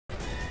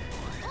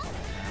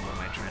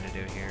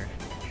to do here.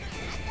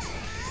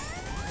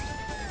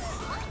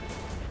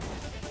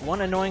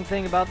 One annoying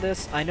thing about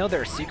this, I know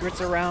there are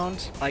secrets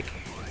around, like,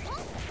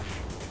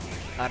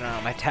 I don't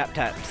know, my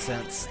tap-tap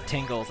sense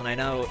tingles, and I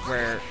know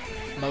where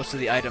most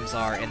of the items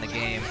are in the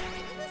game.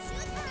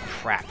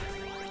 Crap.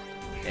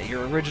 Yeah,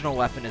 your original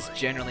weapon is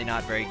generally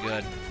not very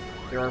good.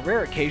 There are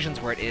rare occasions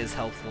where it is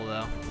helpful,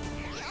 though.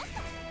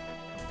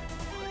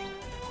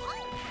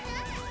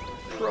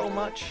 Pro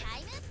much?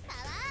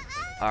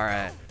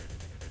 Alright.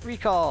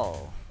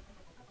 Recall!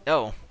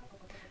 Oh.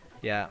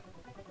 Yeah.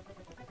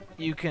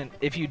 You can,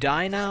 if you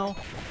die now,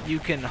 you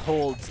can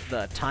hold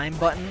the time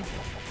button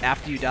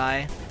after you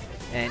die,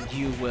 and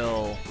you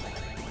will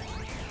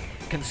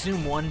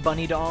consume one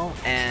bunny doll,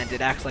 and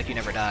it acts like you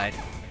never died.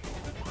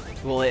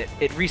 Well, it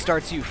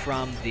restarts you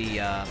from the,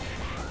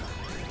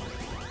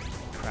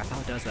 crap,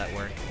 how does that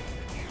work?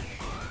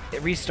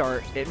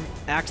 It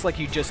acts like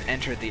you just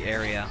entered the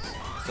area,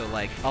 so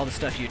like, all the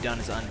stuff you've done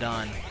is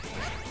undone.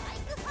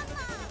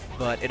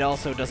 But it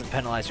also doesn't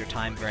penalize your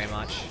time very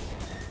much.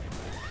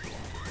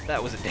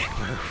 That was a dick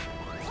move.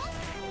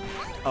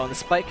 Oh, and the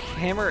spike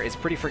hammer is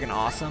pretty freaking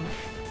awesome.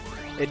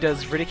 It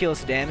does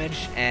ridiculous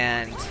damage,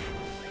 and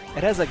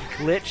it has a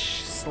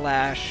glitch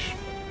slash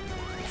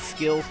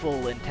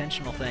skillful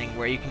intentional thing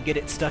where you can get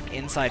it stuck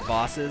inside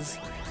bosses,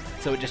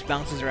 so it just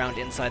bounces around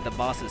inside the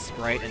boss's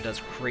sprite and does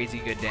crazy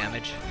good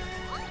damage,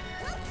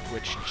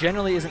 which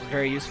generally isn't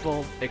very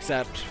useful,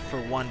 except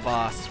for one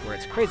boss where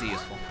it's crazy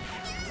useful.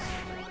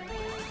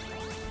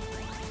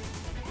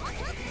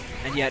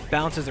 And yet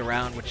bounces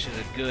around, which is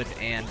a good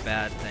and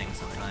bad thing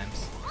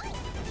sometimes.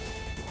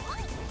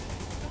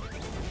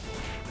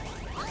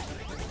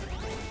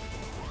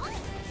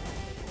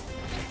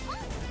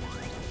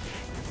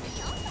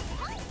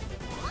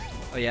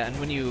 Oh yeah, and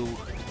when you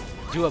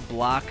do a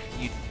block,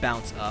 you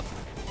bounce up.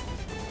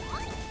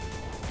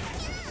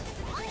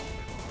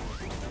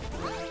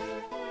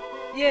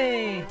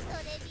 Yay!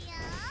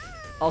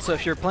 Also,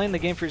 if you're playing the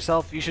game for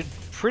yourself, you should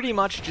pretty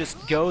much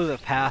just go the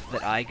path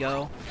that I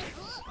go.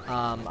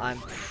 I'm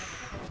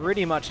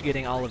pretty much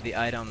getting all of the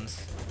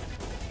items,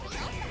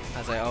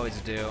 as I always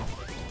do.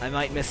 I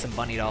might miss some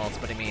bunny dolls,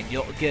 but I mean,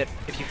 you'll get,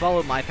 if you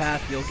follow my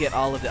path, you'll get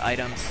all of the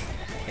items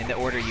in the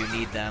order you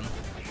need them.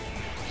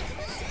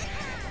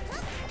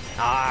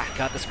 Ah,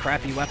 got this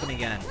crappy weapon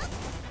again.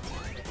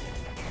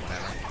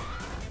 Whatever.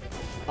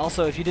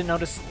 Also, if you didn't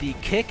notice, the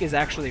kick is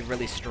actually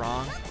really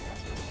strong,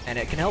 and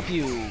it can help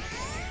you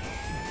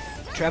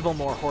travel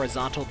more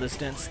horizontal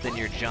distance than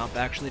your jump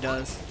actually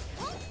does.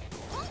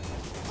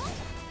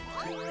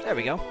 There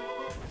we go.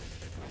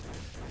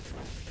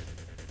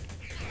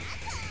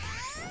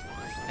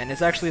 And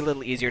it's actually a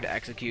little easier to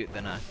execute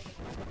than a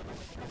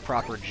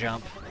proper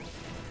jump.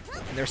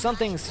 And there's some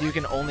things you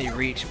can only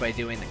reach by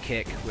doing the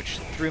kick, which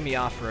threw me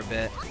off for a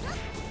bit.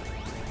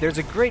 There's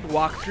a great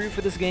walkthrough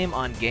for this game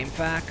on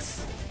GameFAQs.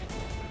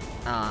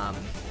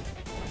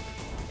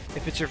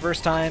 If it's your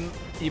first time,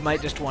 you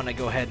might just want to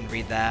go ahead and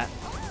read that.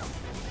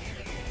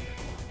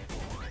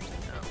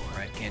 Oh,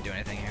 alright, can't do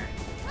anything here.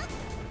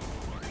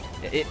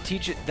 It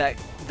teaches that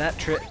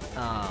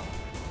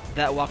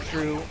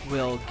walkthrough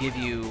will give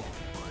you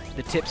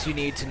the tips you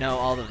need to know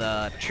all of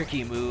the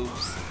tricky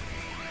moves,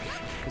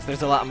 because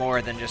there's a lot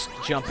more than just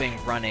jumping,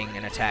 running,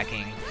 and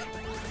attacking.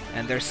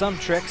 And there's some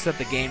tricks that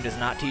the game does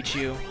not teach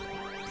you,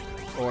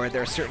 or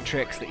there are certain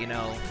tricks that, you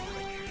know,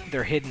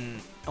 they're hidden,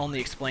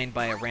 only explained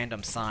by a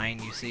random sign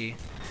you see.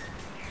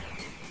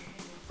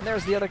 And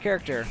there's the other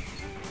character,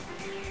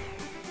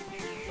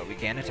 but we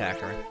can't attack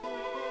her.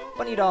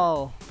 Bunny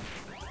doll.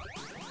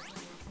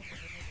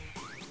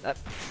 That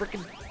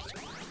frickin'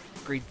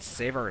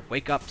 screensaver,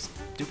 wake up,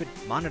 stupid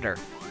monitor.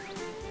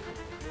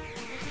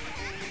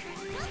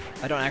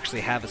 I don't actually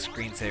have a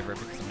screensaver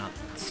because I'm not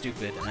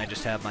stupid, and I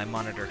just have my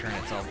monitor turn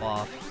itself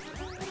off.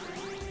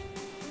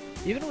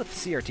 Even with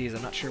CRTs,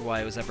 I'm not sure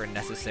why it was ever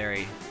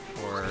necessary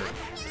for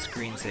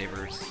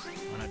screensavers.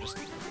 Why not just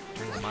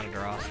turn the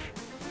monitor off?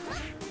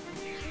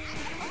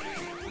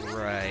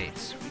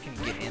 Right, we can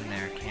get in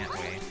there, can't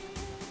we?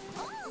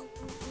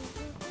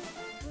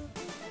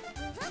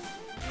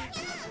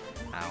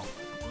 Ow.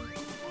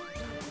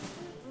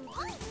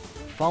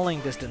 Falling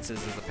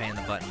distances is a pain in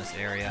the butt in this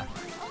area.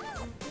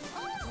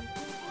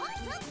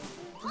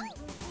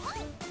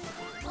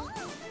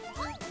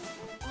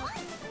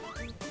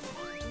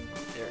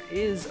 There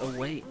is a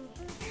way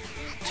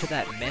to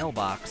that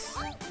mailbox.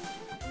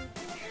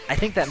 I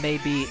think that may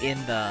be in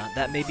the,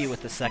 that may be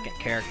with the second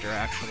character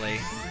actually. You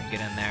can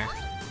get in there.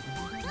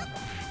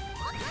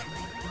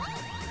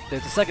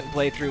 There's a second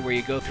playthrough where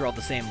you go through all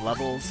the same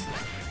levels,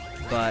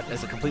 but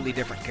as a completely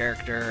different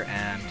character,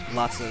 and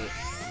lots of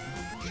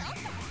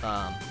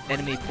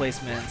enemy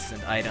placements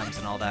and items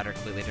and all that are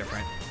completely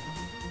different.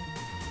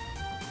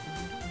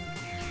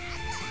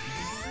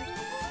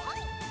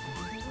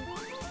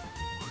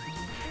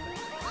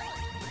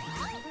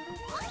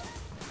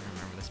 I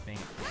remember this being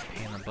a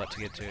pain in the butt to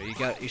get to.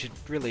 You should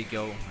really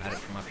go at it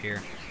from up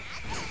here.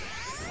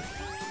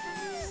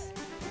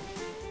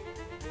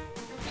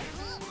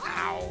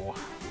 Ow.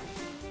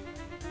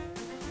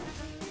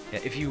 Yeah,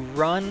 if you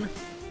run...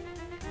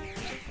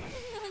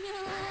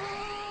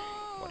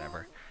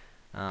 Whatever.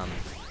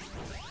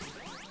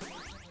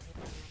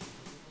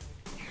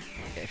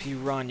 If you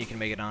run, you can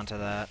make it onto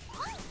that.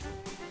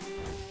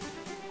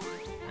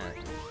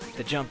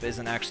 The jump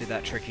isn't actually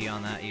that tricky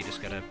on that, you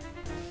just gotta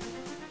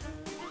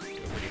do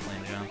a pretty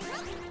plain jump.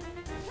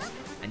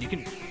 And you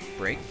can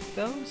break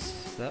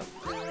those? That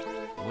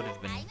would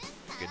have been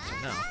good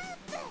to know.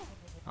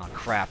 Oh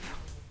crap.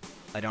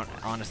 I don't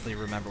honestly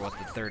remember what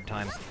the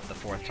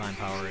fourth time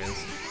power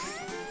is.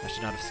 I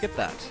should not have skipped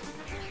that.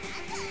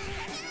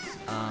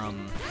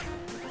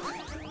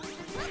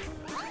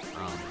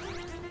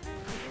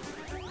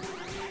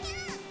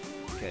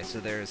 Okay, so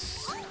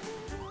there's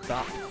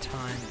stop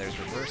time, there's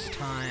reverse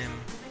time.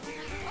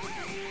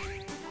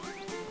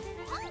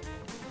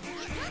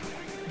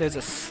 There's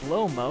a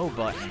slow-mo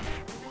button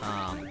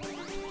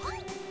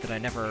that I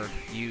never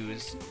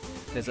used.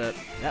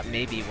 That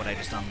may be what I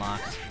just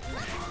unlocked.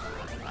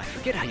 I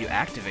forget how you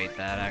activate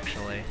that,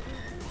 actually.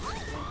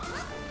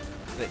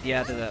 But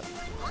yeah,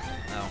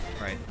 oh,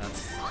 right,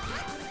 that's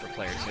for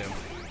player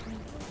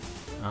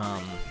 2.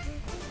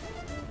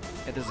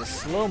 Yeah, there's a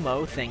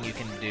slow-mo thing you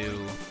can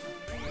do.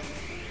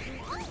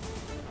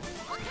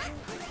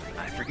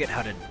 I forget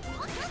how to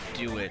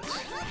do it.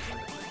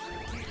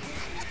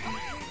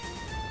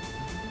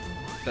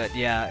 But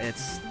yeah,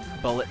 it's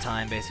bullet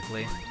time,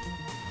 basically.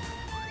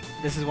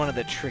 This is one of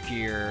the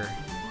trickier...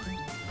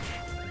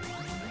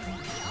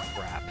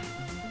 Crap.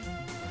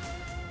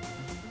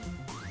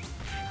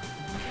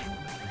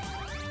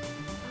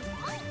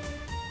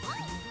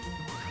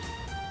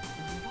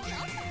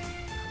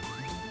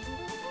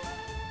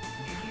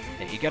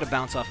 Yeah, you gotta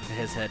bounce off of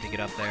his head to get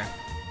up there.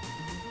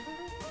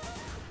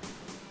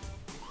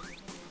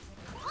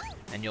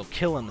 And you'll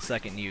kill him the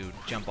second you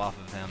jump off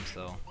of him,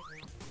 so...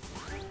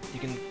 You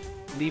can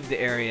leave the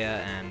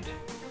area and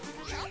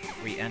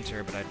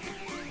re-enter, but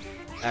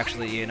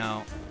actually, you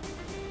know...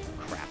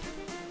 Crap.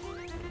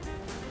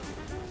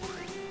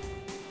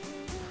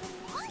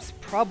 This is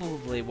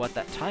probably what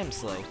that time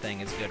slow thing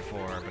is good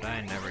for, but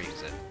I never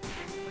use it.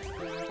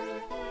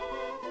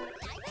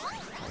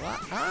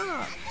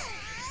 Ah!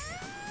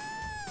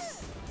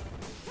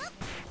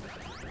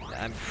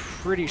 I'm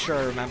pretty sure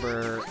I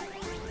remember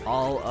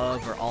all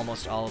of, or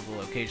almost all of the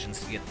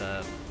locations to get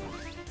the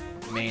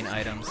main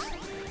items.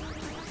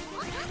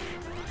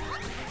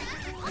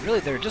 Really,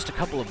 there are just a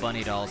couple of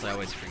bunny dolls I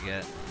always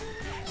forget.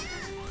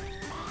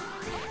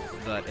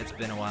 But it's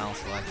been a while,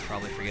 so I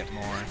probably forget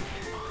more.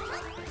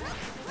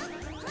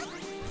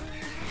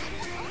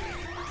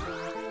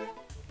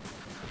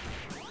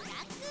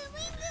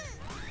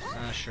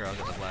 Sure, I'll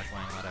get the black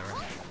wing, whatever.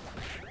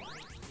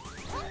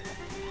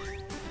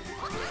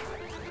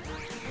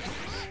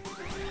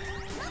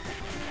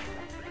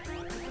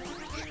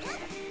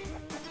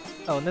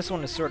 Oh, and this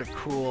one is sort of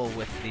cool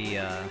with the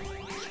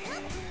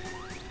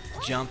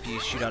jump, you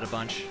shoot out a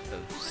bunch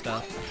of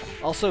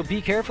stuff. Also,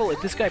 be careful, if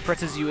this guy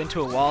presses you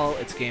into a wall,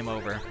 it's game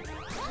over.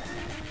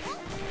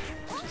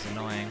 Which is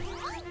annoying.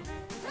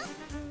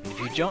 And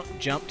if you jump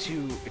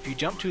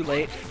too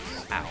late,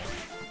 ow.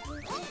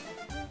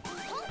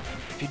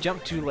 If you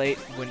jump too late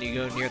when you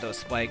go near those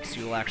spikes,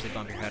 you will actually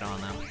bump your head on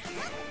them.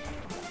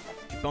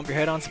 If you bump your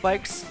head on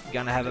spikes, you're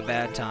gonna have a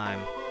bad time.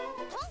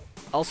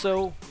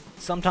 Also,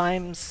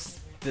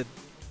 sometimes the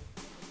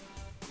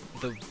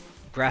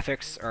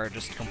graphics are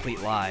just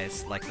complete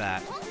lies like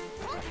that.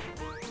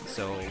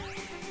 So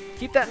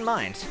keep that in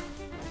mind.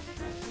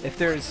 If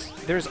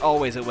there's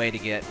always a way to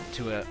get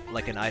to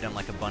an item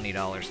like a bunny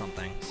doll or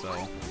something,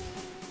 so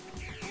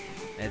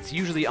it's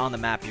usually on the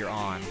map you're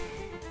on.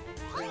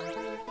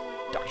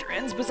 Dr.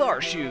 N's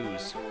Bizarre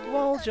Shoes!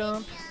 Wall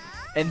jump!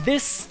 And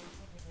this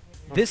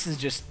is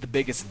just the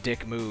biggest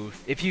dick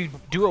move. If you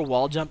do a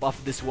wall jump off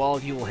of this wall,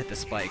 you will hit the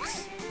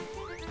spikes.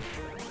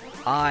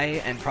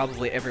 I, and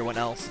probably everyone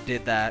else,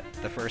 did that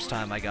the first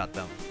time I got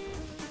them.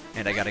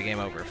 And I got a game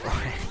over for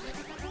it.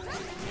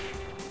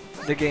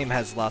 The game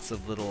has lots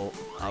of little...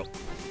 Oh,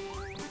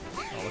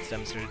 let's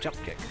demonstrate a jump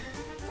kick.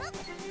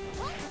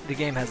 The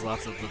game has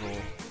lots of little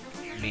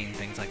mean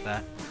things like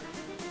that.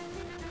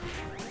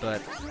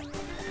 But...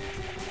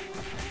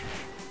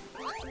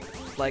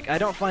 like, I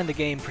don't find the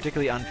game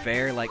particularly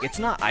unfair. Like, it's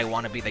not I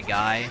want to be the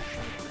guy.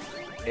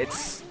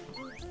 It's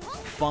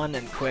fun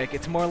and quick.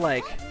 It's more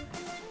like...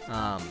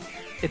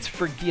 it's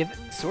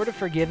sort of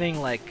forgiving,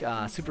 like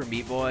Super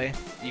Meat Boy.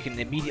 You can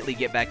immediately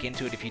get back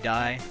into it if you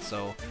die,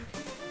 so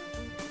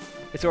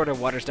it sort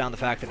of waters down the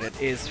fact that it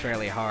is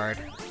fairly hard,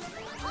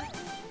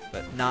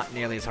 but not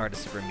nearly as hard as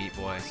Super Meat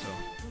Boy, so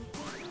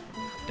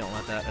don't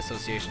let that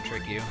association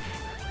trick you.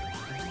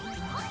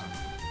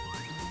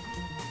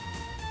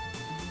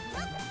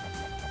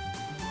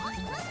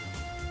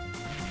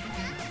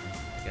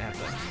 I have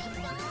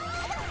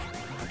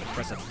to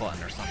press a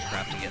button or some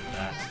crap to get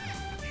that.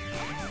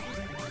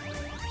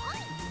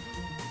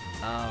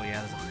 Oh yeah,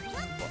 there's a...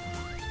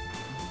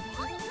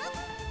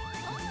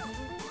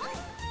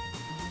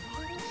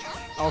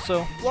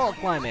 Also, wall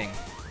climbing!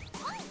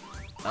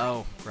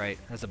 Oh, right,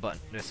 there's a button,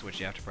 there's a switch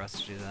you have to press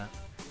to do that.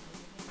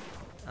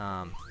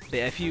 But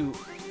if you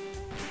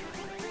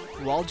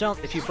wall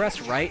jump, if you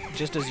press right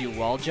just as you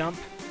wall jump,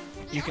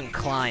 you can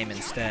climb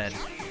instead,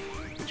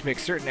 which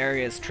makes certain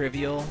areas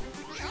trivial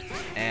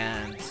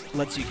and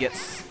lets you get...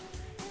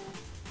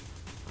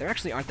 There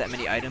actually aren't that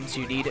many items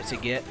you need it to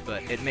get,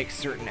 but it makes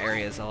certain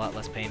areas a lot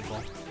less painful.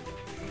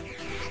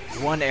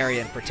 One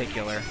area in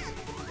particular,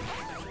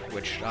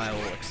 which I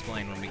will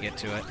explain when we get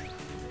to it.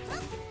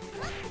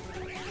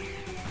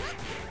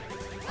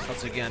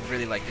 Also, again,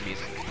 really like the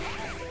music.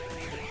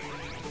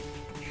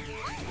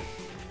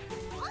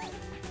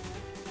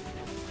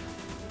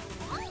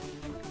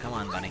 Come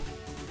on, bunny.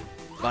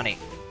 Bunny.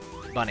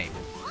 Bunny.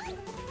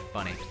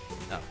 Bunny.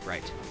 Oh,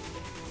 right.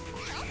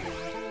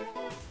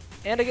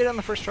 And I get it on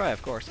the first try,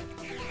 of course.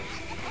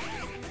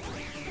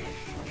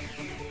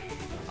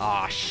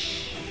 Aw,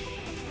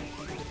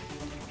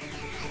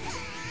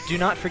 Do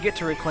not forget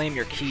to reclaim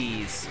your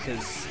keys,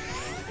 because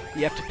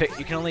you have to pick.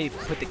 You can only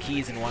put the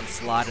keys in one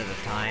slot at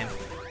a time.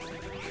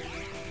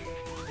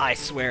 I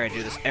swear I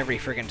do this every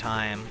friggin'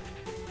 time.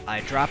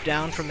 I drop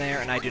down from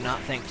there, and I do not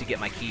think to get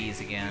my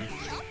keys again.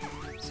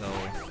 So,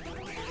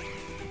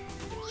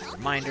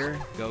 reminder,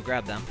 go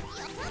grab them.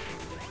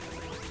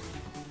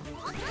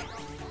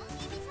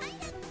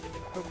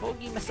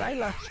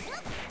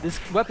 This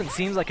weapon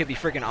seems like it'd be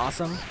friggin'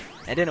 awesome,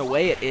 and in a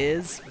way it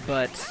is,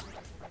 but,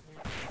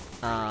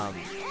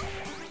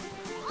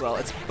 well,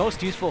 it's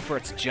most useful for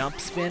its jump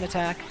spin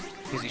attack,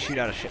 because you shoot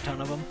out a shit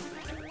ton of them,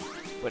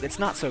 but it's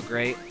not so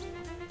great.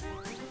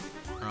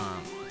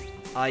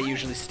 I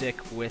usually stick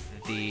with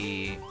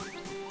the...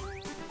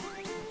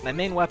 My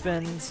main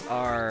weapons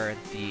are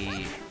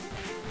the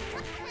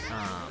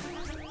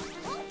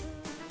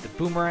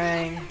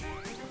boomerang,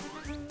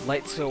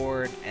 light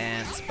sword,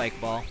 and spike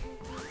ball.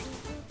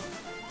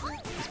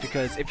 Just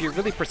because if you're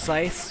really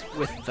precise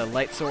with the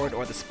light sword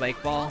or the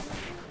spike ball,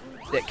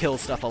 it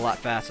kills stuff a lot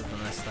faster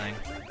than this thing.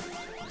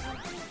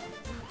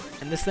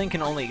 And this thing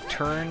can only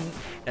turn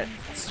at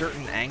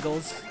certain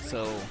angles,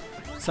 so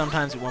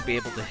sometimes it won't be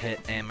able to hit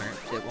enemies.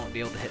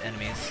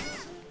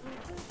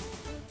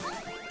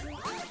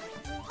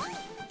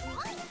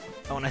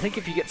 Oh, and I think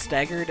if you get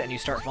staggered and you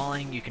start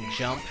falling, you can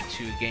jump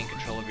to gain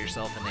control of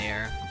yourself in the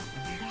air.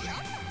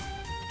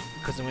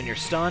 Because when you're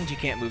stunned, you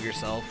can't move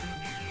yourself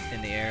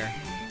in the air.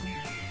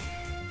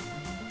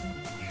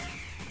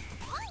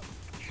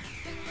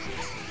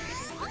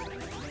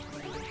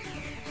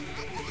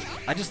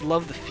 I just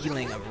love the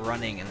feeling of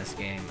running in this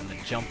game, and the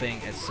jumping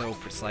is so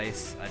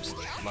precise. I just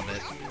love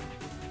it.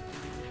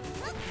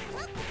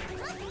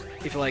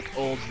 If you like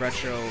old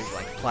retro,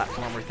 like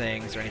platformer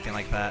things or anything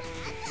like that,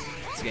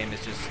 this game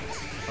is just a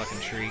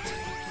fucking treat.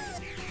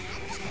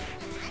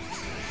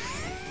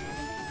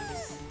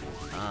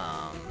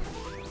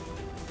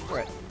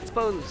 Alright,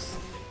 suppose.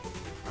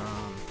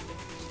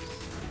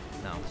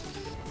 No.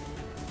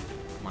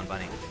 Come on,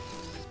 bunny.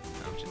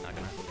 No, I'm just not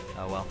gonna.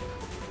 Oh well.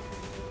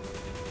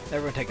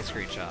 Everyone take a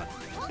screenshot.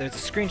 There's a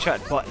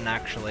screenshot button,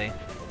 actually.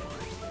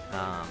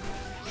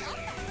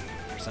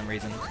 For some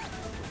reason.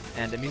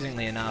 And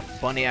amusingly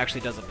enough, Bunny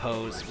actually does a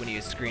pose when you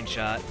use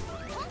screenshot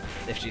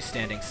if she's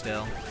standing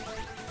still.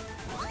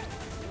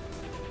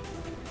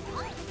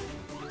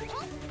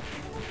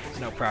 There's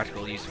no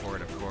practical use for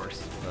it, of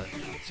course, but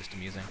it's just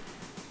amusing.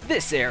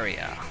 This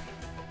area!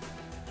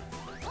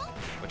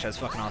 Which has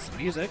fucking awesome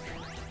music.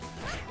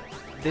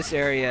 This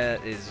area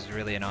is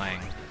really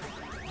annoying.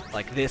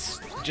 Like this,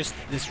 just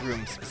this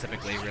room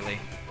specifically, really.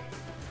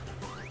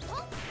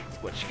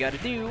 What you gotta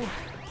do.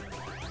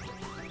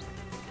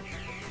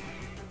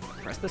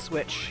 Press the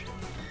switch.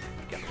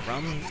 You gotta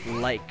run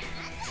like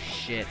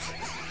shit.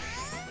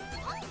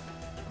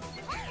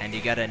 And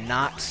you gotta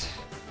not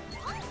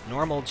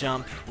normal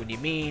jump when you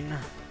mean.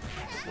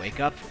 Wake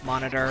up,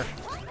 monitor.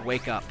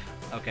 Wake up.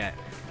 Okay.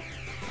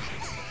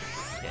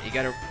 Yeah, you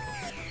gotta...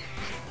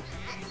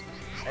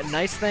 A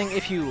nice thing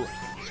if you...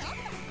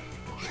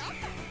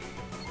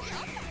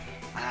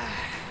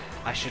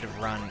 I should have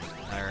run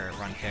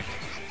kicked.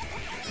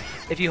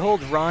 If you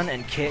hold run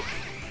and kick,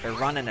 or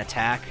run and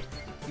attack,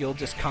 you'll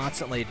just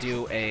constantly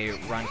do a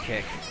run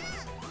kick,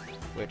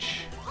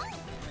 which...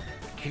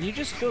 Can you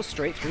just go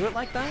straight through it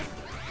like that?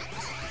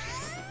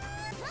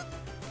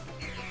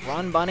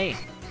 Run, bunny!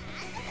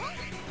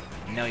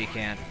 No, you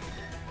can't.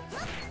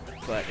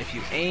 But if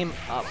you aim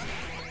up...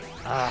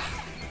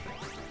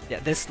 yeah,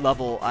 this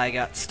level, I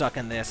got stuck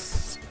in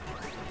this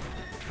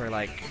for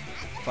like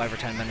 5 or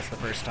 10 minutes the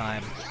first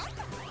time.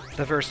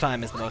 The first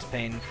time is the most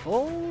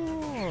painful,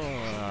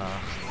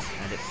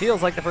 and it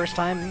feels like the first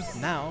time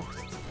now.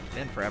 It's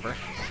been forever.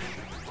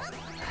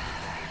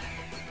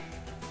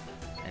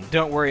 And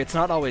don't worry, it's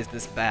not always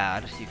this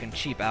bad. You can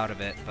cheap out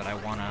of it, but I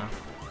want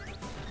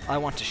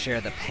to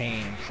share the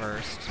pain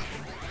first.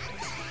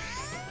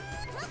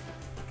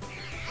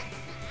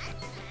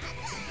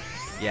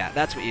 Yeah,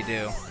 that's what you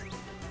do.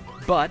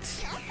 But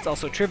it's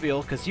also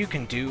trivial because you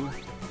can do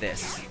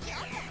this.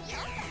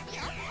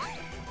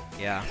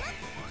 Yeah.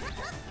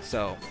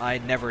 So,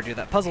 I'd never do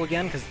that puzzle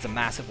again, because it's a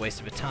massive waste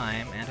of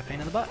time and a pain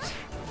in the butt.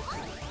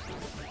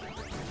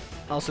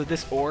 Also,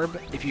 this orb,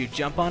 if you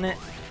jump on it,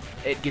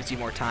 it gives you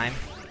more time.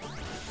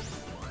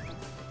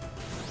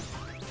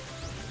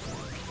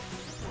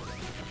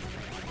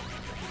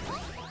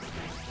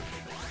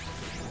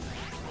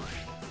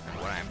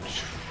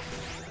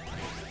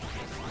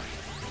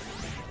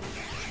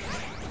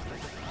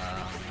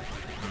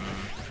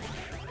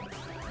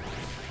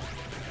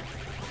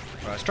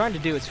 What I was trying to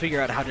do is figure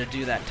out how to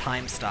do that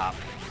time stop.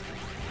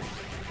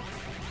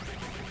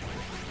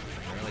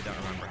 I really don't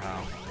remember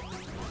how.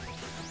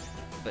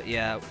 But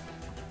yeah.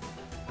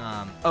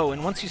 Oh,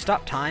 and once you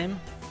stop time...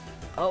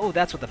 Oh,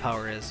 that's what the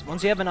power is.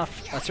 Once you have a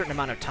certain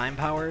amount of time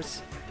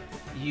powers,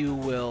 you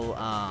will...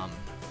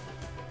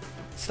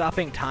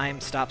 Stopping time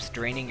stops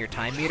draining your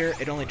time meter.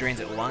 It only drains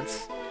it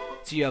once.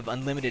 So you have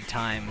unlimited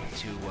time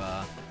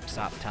to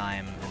stop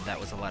time, and that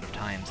was a lot of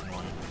times in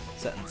one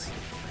sentence.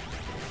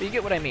 But you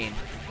get what I mean.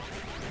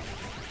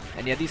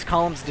 And yeah, these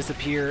columns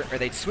disappear, or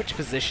they switch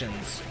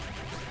positions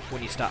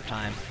when you stop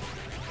time.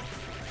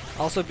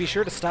 Also, be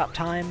sure to stop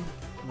time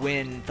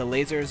when the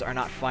lasers are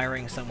not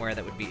firing somewhere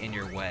that would be in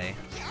your way.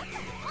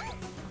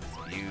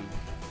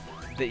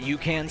 That you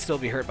can still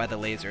be hurt by the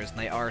lasers, and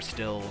they are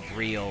still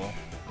real.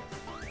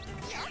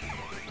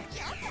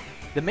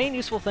 The main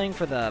useful thing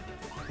for the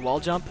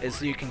wall jump is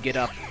so you can get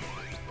up,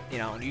 you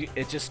know,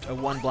 it's just a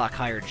one block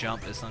higher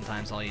jump is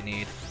sometimes all you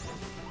need.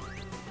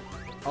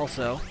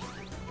 Also,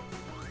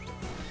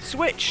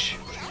 switch!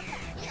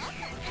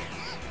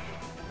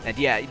 And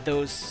yeah,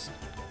 those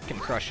can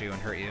crush you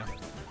and hurt you.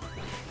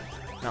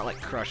 Not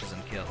like crushes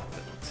and kill,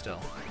 but still.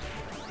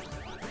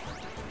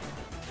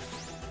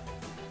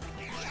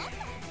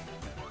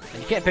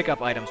 And you can't pick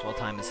up items while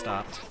time is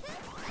stopped.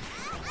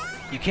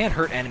 You can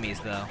hurt enemies,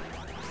 though.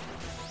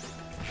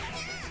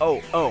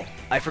 Oh,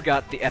 I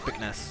forgot the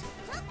epicness.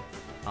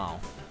 Oh,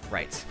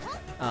 right.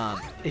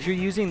 If you're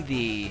using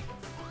the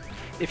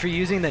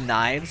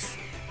knives,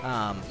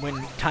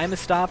 when time is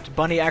stopped,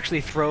 Bunny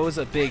actually throws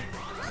a big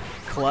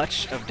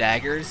clutch of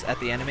daggers at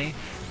the enemy,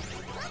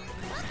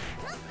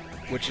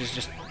 which is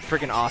just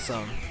freaking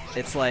awesome.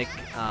 It's like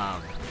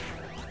that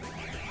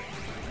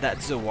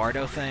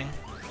Zawardo thing.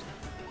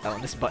 Oh,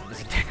 and this button is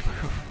a dick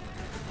move.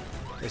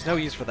 There's no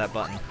use for that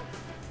button.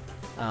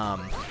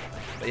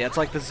 But yeah, it's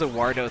like the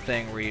Zawardo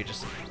thing where you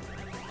just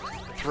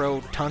throw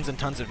tons and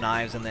tons of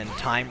knives and then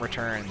time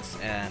returns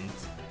and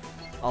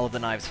all of the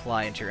knives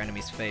fly into your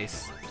enemy's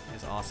face.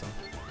 It's awesome.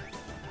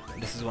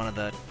 And this is one of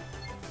the...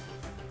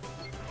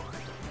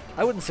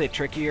 I wouldn't say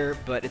trickier,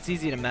 but it's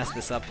easy to mess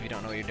this up if you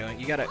don't know what you're doing.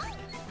 You gotta...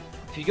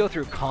 If you go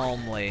through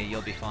calmly,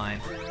 you'll be fine.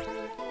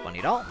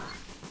 Bunny doll.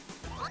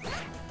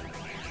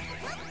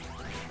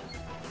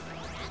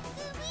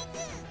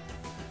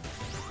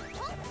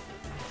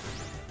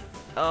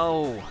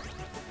 Oh.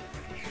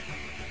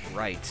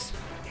 Right.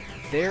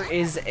 There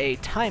is a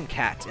time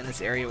cat in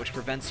this area which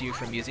prevents you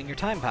from using your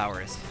time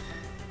powers.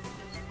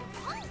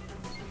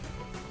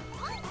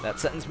 That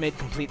sentence made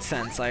complete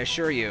sense, I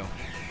assure you.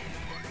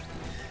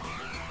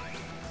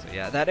 So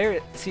yeah, that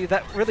area... See,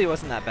 that really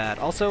wasn't that bad.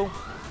 Also,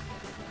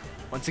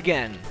 once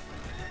again,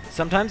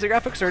 sometimes the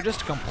graphics are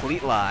just a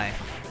complete lie.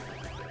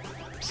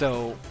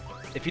 So,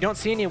 if you don't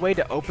see any way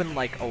to open,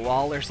 like, a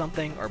wall or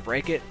something, or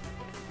break it,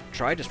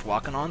 try just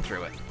walking on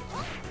through it.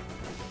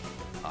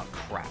 Oh,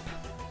 crap.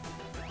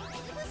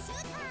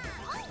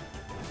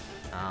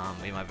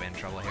 We might be in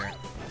trouble here.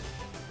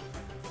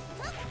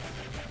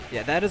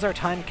 Yeah, that is our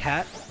time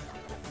cat.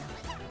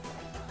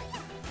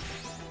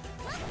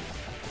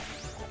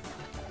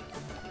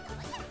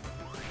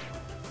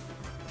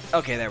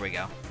 Okay, there we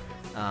go.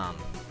 Yeah,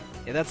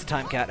 that's the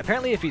time cat.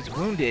 Apparently if he's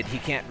wounded, he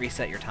can't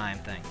reset your time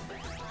thing.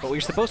 But what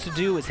you're supposed to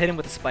do is hit him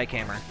with a spike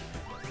hammer.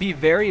 Be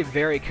very,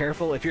 very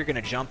careful if you're going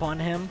to jump on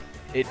him.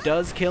 It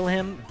does kill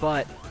him,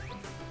 but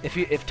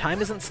if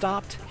time isn't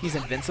stopped, he's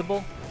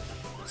invincible.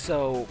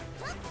 So...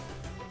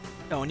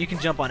 Oh, and you can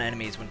jump on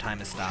enemies when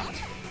time is stopped.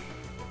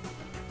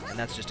 And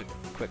that's just a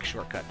quick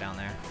shortcut down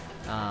there.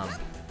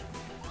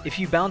 If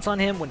you bounce on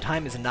him when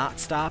time is not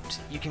stopped,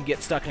 you can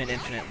get stuck in an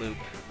infinite loop,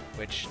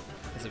 which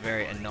is a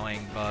very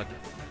annoying bug.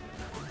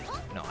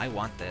 No, I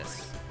want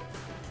this.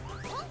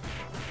 Do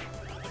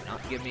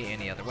not give me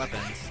any other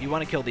weapons. You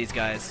want to kill these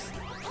guys.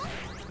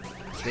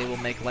 They will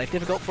make life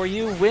difficult for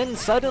you when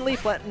suddenly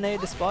Platine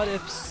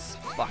Dispositifs...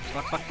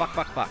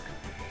 Fuck.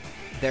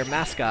 Their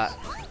mascot...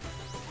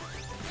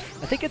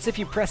 I think it's if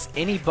you press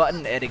any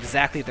button at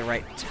exactly the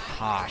right...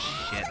 Ah,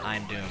 shit,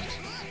 I'm doomed.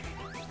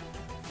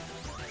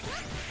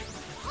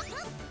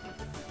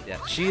 Yeah,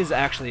 she is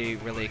actually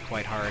really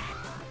quite hard.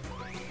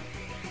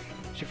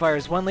 She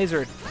fires one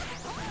laser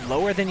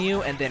lower than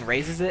you, and then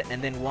raises it,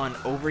 and then one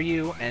over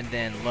you, and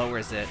then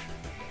lowers it.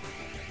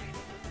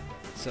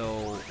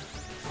 So...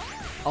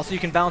 Also, you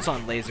can bounce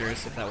on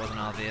lasers, if that wasn't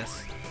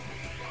obvious.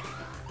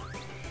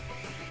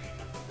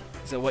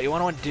 So what you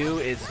want to do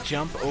is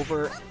jump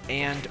over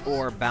and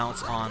or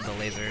bounce on the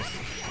lasers.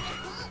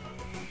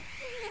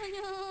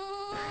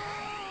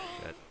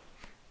 Good.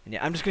 And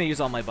yeah, I'm just going to use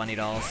all my bunny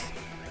dolls.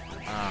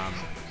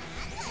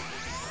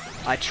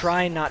 I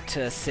try not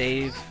to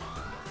save,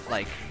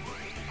 like,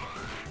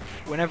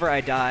 whenever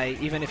I die,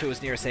 even if it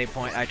was near a save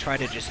point, I try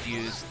to just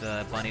use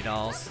the bunny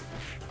dolls.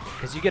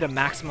 Because you get a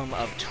maximum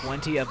of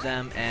 20 of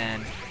them,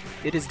 and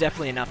it is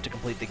definitely enough to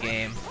complete the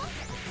game.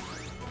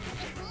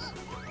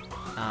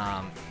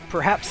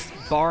 Perhaps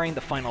barring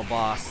the final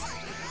boss.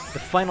 The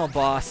final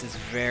boss is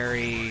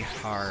very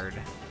hard.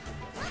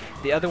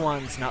 The other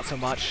ones, not so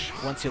much,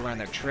 once you learn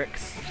their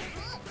tricks.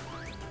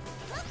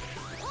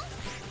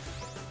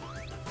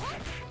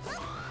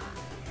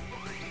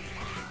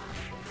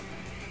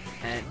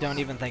 And don't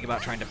even think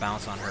about trying to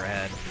bounce on her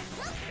head.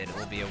 It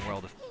will be a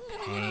world of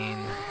pain.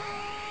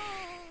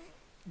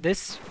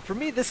 For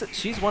me,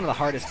 she's one of the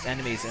hardest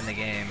enemies in the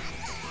game.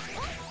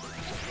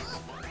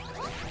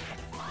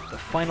 The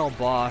final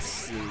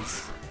boss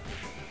is...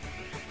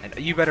 And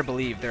you better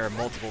believe there are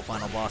multiple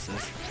final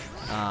bosses,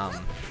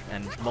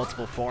 and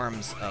multiple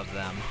forms of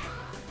them.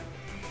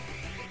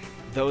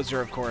 Those are,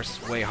 of course,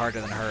 way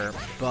harder than her,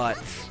 but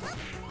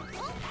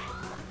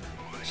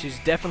she's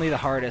definitely the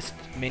hardest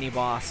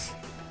mini-boss,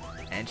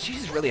 and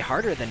she's really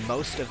harder than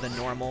most of the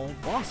normal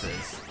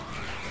bosses.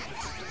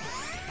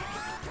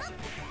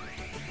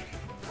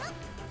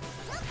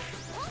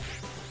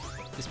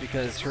 Just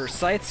because her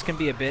scythes can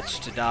be a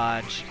bitch to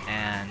dodge,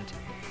 and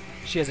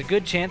she has a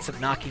good chance of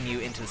knocking you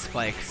into the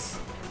spikes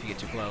if you get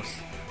too close.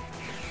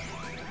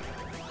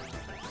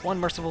 One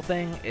merciful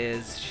thing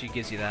is she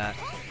gives you that.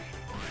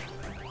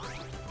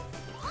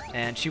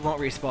 And she won't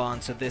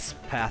respawn, so this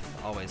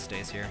path always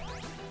stays here.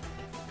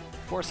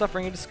 Before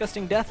suffering a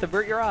disgusting death,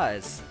 avert your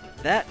eyes.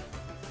 That,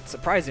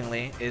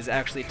 surprisingly, is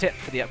actually a tip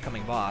for the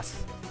upcoming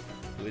boss,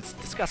 who is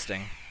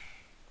disgusting.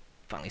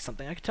 Finally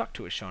something I can talk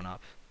to has shown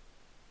up.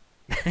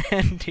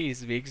 And he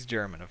speaks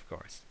German, of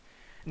course.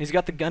 And he's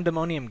got the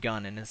Gundamonium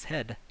gun in his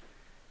head.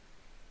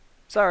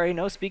 Sorry,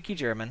 no speaky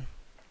German.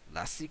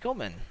 Lass sie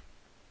kommen.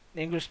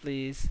 English,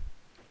 please.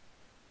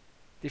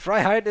 Die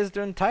Freiheit ist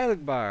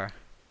unteilbar.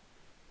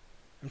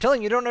 I'm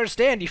telling you, you don't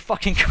understand, you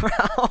fucking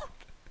crowd.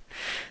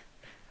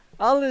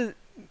 Alle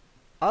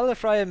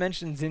freie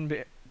Menschen sind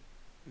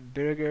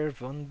Bürger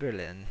von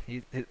Berlin.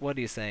 What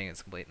he's saying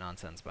is complete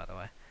nonsense, by the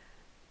way.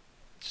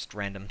 Just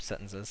random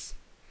sentences.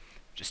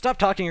 Just stop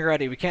talking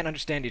already, we can't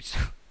understand each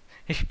other.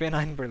 Ich bin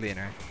ein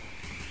Berliner.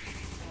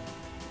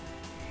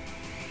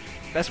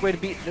 Best way to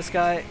beat this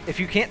guy, if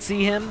you can't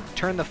see him,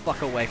 turn the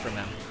fuck away from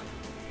him.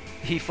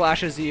 He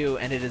flashes you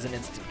and it is an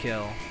instant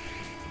kill.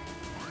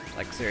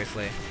 Like,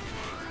 seriously.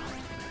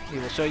 He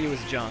will show you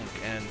his junk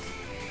and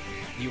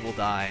you will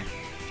die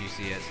if you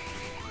see it.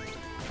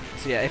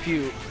 So yeah,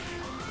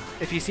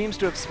 if he seems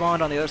to have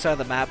spawned on the other side of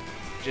the map,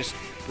 just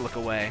look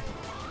away.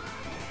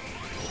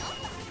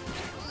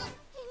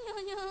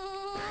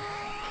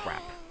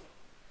 Crap.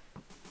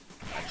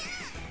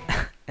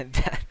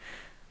 And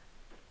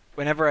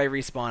whenever I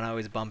respawn, I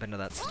always bump into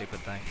that stupid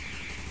thing.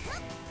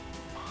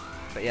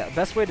 But yeah,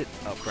 best way to...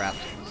 Oh, crap.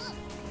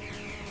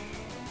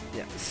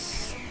 Yeah,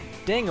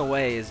 staying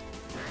away is...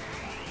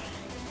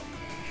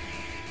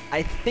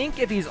 I think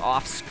if he's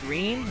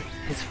off-screen,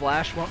 his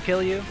flash won't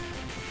kill you.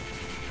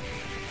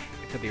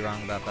 I could be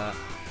wrong about that.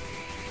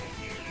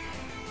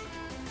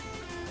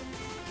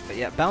 But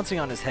yeah, bouncing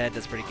on his head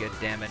does pretty good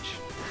damage.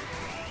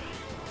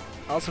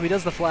 Also, he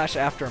does the flash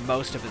after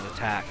most of his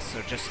attacks,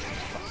 so just...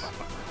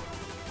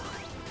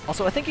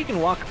 Also, I think you can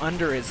walk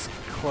under his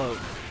cloak.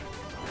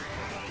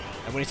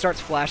 And when he starts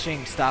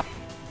flashing, stop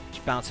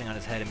bouncing on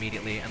his head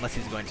immediately, unless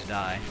he's going to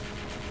die.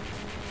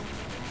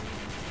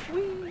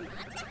 Whee!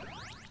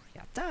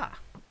 Yatta!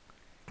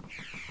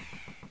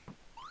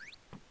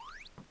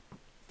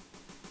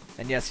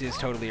 And yes, he is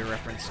totally a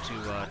reference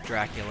to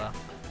Dracula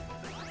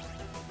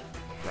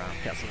from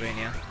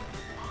Castlevania.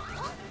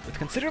 With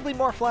considerably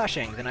more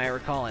flashing than I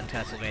recall in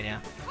Castlevania.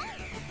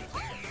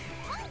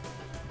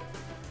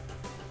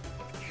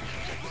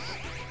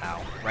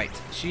 Ow.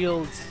 Right.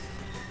 Shields.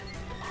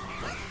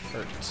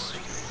 Hurts.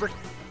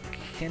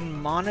 Frickin'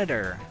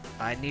 monitor.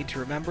 I need to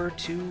remember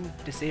to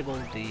disable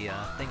the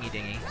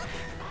thingy-dingy.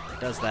 It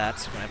does that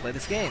when I play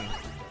this game.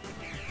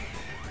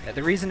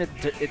 The reason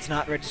it's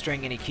not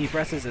registering any key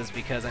presses is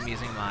because I'm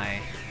using my...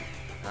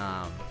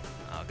 oh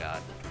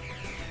god.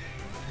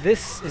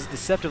 This is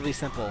deceptively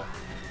simple.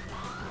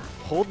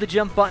 Hold the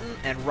jump button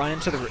and run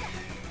into the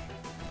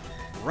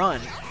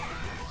run.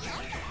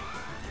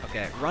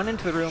 Okay, run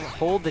into the room,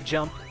 hold the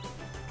jump.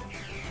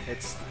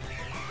 It's...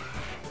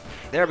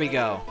 There we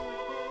go.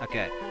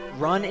 Okay,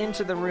 run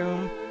into the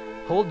room,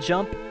 hold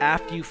jump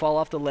after you fall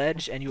off the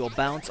ledge, and you will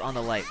bounce on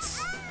the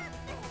lights.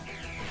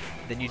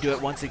 Then you do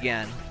it once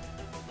again,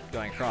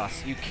 going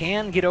across. You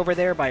can get over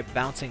there by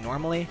bouncing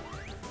normally,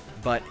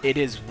 but it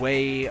is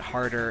way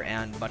harder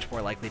and much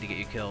more likely to get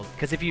you killed.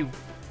 Because if you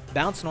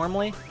bounce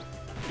normally,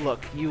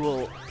 look,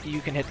 you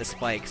can hit the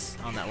spikes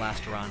on that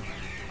last run.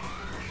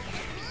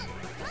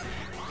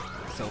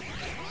 So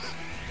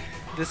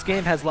this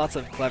game has lots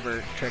of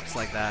clever tricks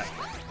like that.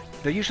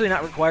 They're usually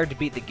not required to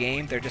beat the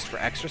game, they're just for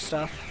extra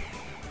stuff.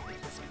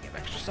 Speaking of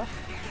extra stuff.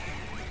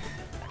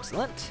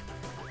 Excellent.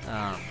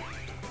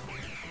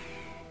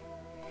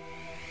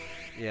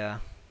 Yeah.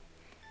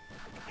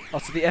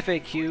 Also, the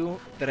FAQ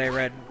that I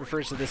read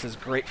refers to this as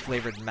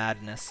grape-flavored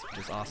madness, which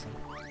is awesome.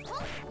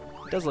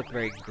 It does look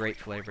very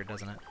grape-flavored,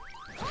 doesn't it?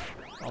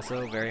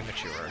 Also, very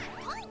mature.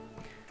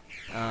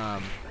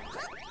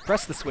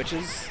 Press the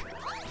switches.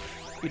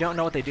 You don't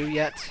know what they do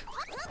yet,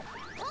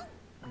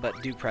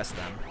 but do press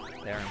them.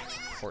 They're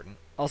important.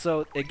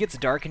 Also, it gets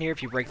dark in here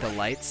if you break the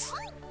lights.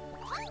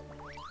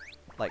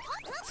 Like,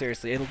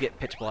 seriously, it'll get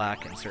pitch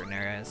black in certain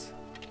areas.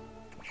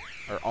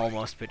 Or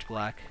almost pitch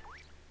black.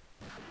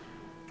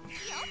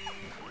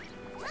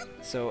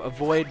 So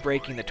avoid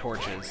breaking the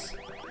torches.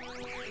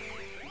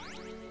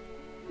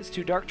 It's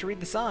too dark to read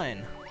the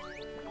sign.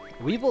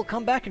 We will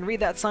come back and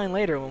read that sign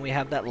later when we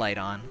have that light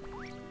on.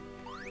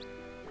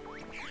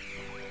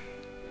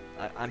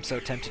 I'm so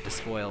tempted to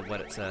spoil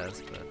what it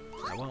says, but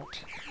I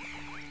won't.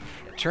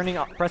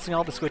 Pressing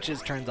all the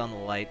switches turns on the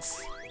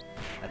lights,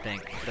 I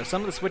think. Though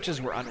some of the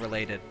switches were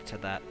unrelated to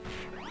that.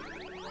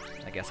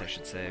 I guess I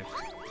should save.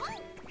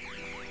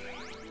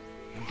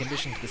 I'm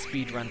conditioned to the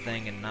speedrun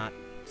thing and not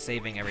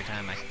saving every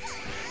time I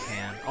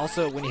can.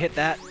 Also, when you hit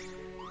that,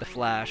 the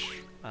flash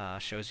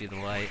shows you the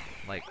light.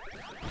 Like,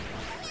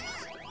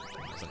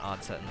 it's an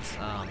odd sentence.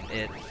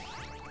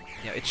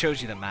 It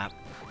shows you the map.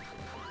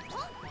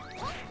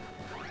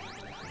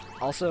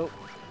 Also,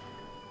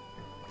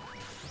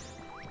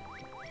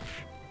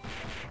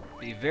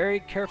 be very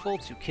careful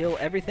to kill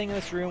everything in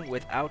this room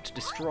without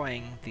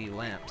destroying the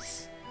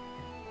lamps.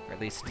 Or at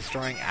least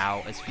destroying,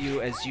 as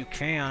few as you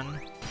can.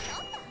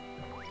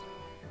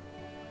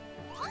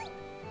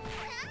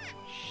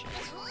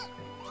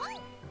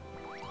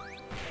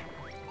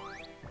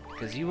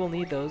 Because you will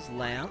need those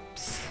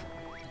lamps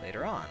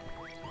later on.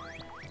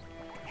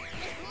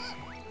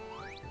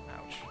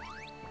 Ouch.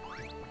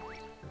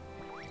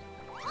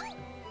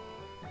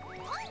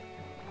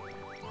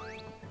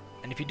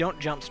 And if you don't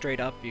jump straight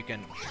up, you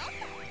can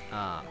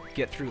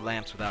get through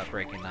lamps without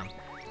breaking them.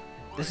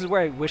 This is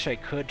where I wish I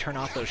could turn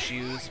off those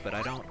shoes, but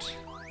I don't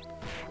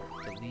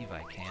believe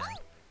I can.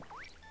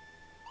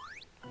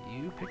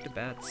 You picked a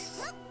bad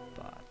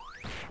spot.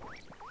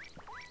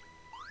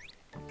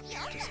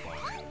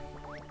 Disappointing.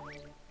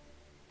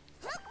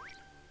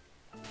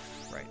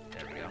 Right,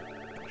 there we go.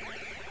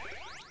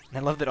 And I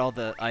love that all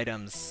the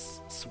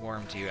items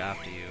swarm to you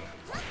after you.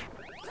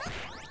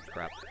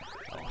 Crap.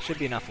 Oh, should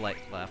be enough light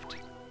left.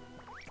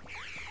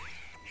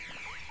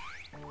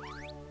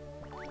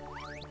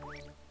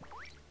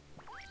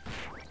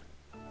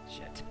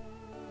 Shit.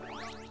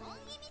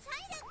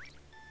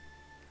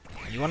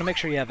 You want to make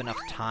sure you have enough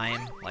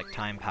time, like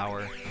time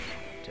power,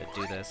 to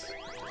do this.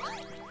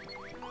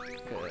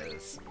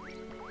 Because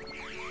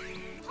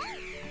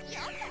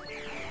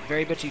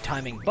very bitchy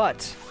timing,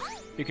 but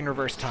you can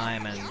reverse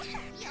time, and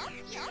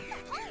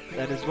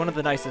that is one of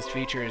the nicest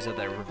features of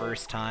the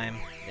reverse time,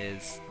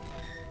 is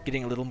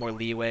getting a little more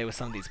leeway with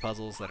some of these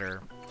puzzles that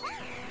are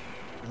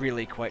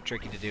really quite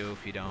tricky to do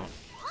if you don't.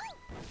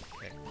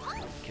 Okay,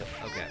 kill.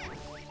 Okay.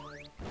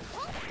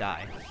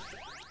 Die.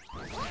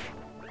 I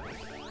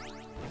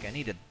think I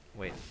needed.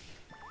 Wait.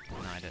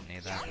 No, I didn't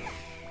need that.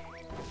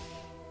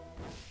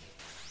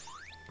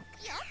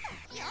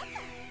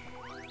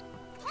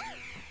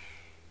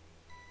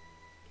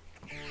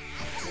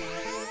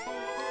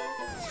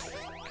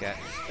 Okay,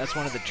 that's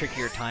one of the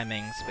trickier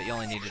timings, but you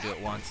only need to do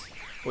it once.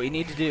 What you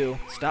need to do,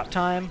 stop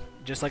time,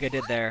 just like I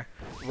did there,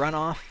 run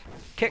off,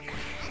 kick,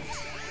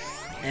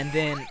 and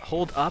then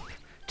hold up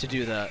to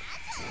do the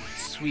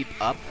sweep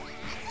up,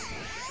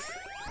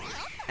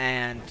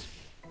 and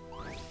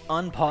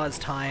unpause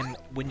time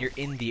when you're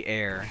in the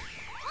air.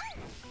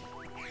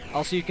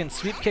 Also, you can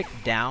sweep kick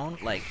down,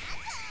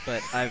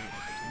 but I've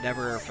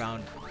never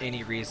found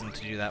any reason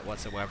to do that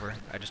whatsoever.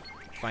 I just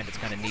find it's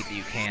kind of neat that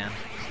you can.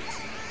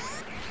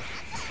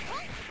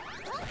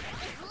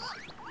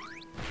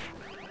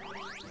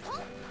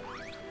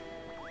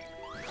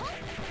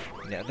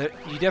 Yeah,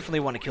 you definitely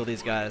want to kill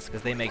these guys,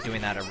 because they make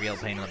doing that a real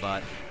pain in the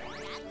butt.